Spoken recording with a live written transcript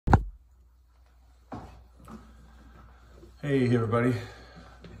Hey everybody,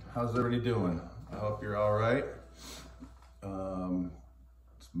 how's everybody doing? I hope you're all right.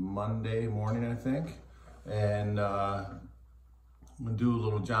 It's Monday morning, I think, and I'm gonna do a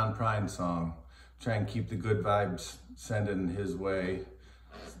little John Prine song. Try and keep the good vibes sending his way.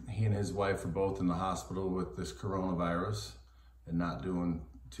 He and his wife are both in the hospital with this coronavirus and not doing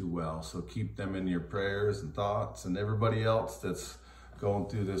too well. So keep them in your prayers and thoughts, and everybody else that's going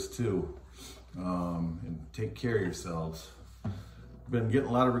through this too. And take care of yourselves. Been getting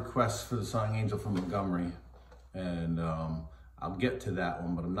a lot of requests for the song Angel from Montgomery, and I'll get to that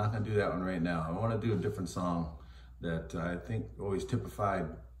one, but I'm not gonna do that one right now. I wanna do a different song that I think always typified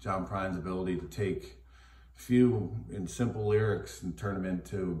John Prine's ability to take few and simple lyrics and turn them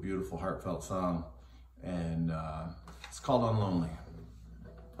into a beautiful, heartfelt song. And it's called Unlonely.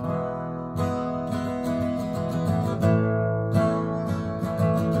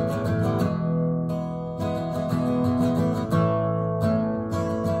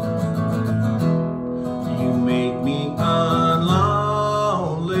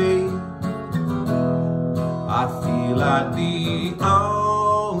 I feel like the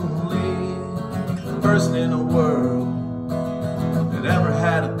only person in the world that ever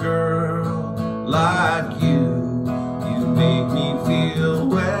had a girl like you. You make me feel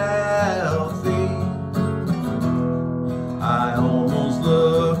wealthy. I almost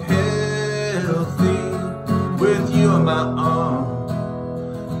look healthy with you in my arms.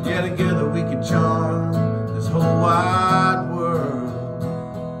 Yeah, together we could charm this whole wide world.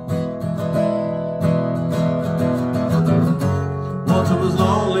 Once I was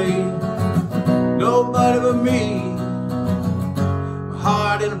lonely, nobody but me. My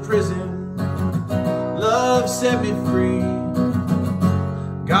heart in a prison, love set me free.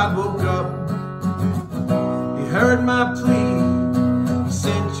 God woke up, He heard my plea. He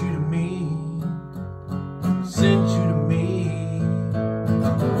sent you to me, sent you to me.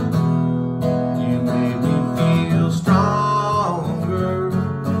 You made me feel stronger.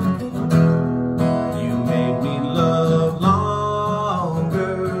 You made me love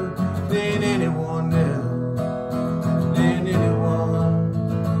longer than anyone else, than anyone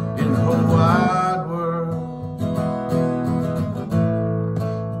in the whole wide world.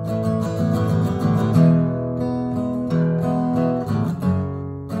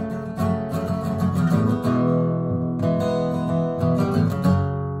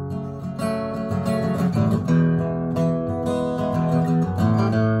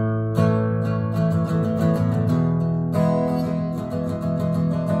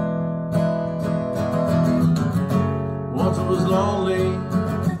 Once I was lonely,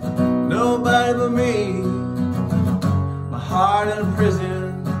 nobody but me. My heart in a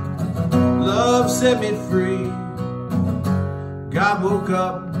prison, love set me free. God woke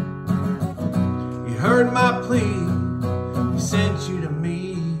up, He heard my plea. He sent you to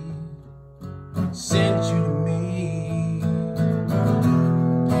me, sent you to me.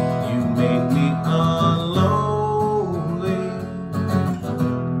 You made me unlonely.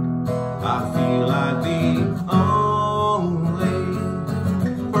 I feel like the only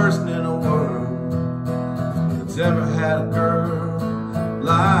person in the world that's ever had a girl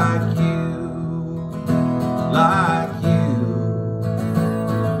like you, like you,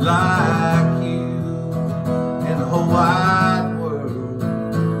 like you, in the whole wide world,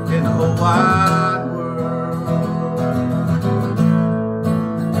 in the whole wide world.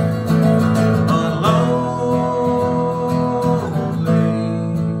 Unlonely,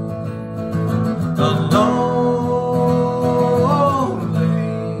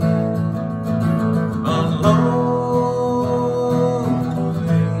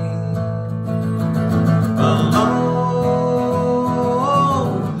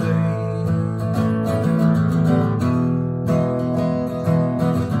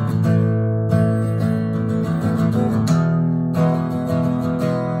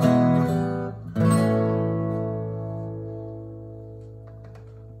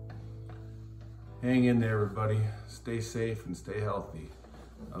 Hang in there, everybody. Stay safe and stay healthy.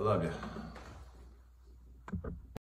 I love you.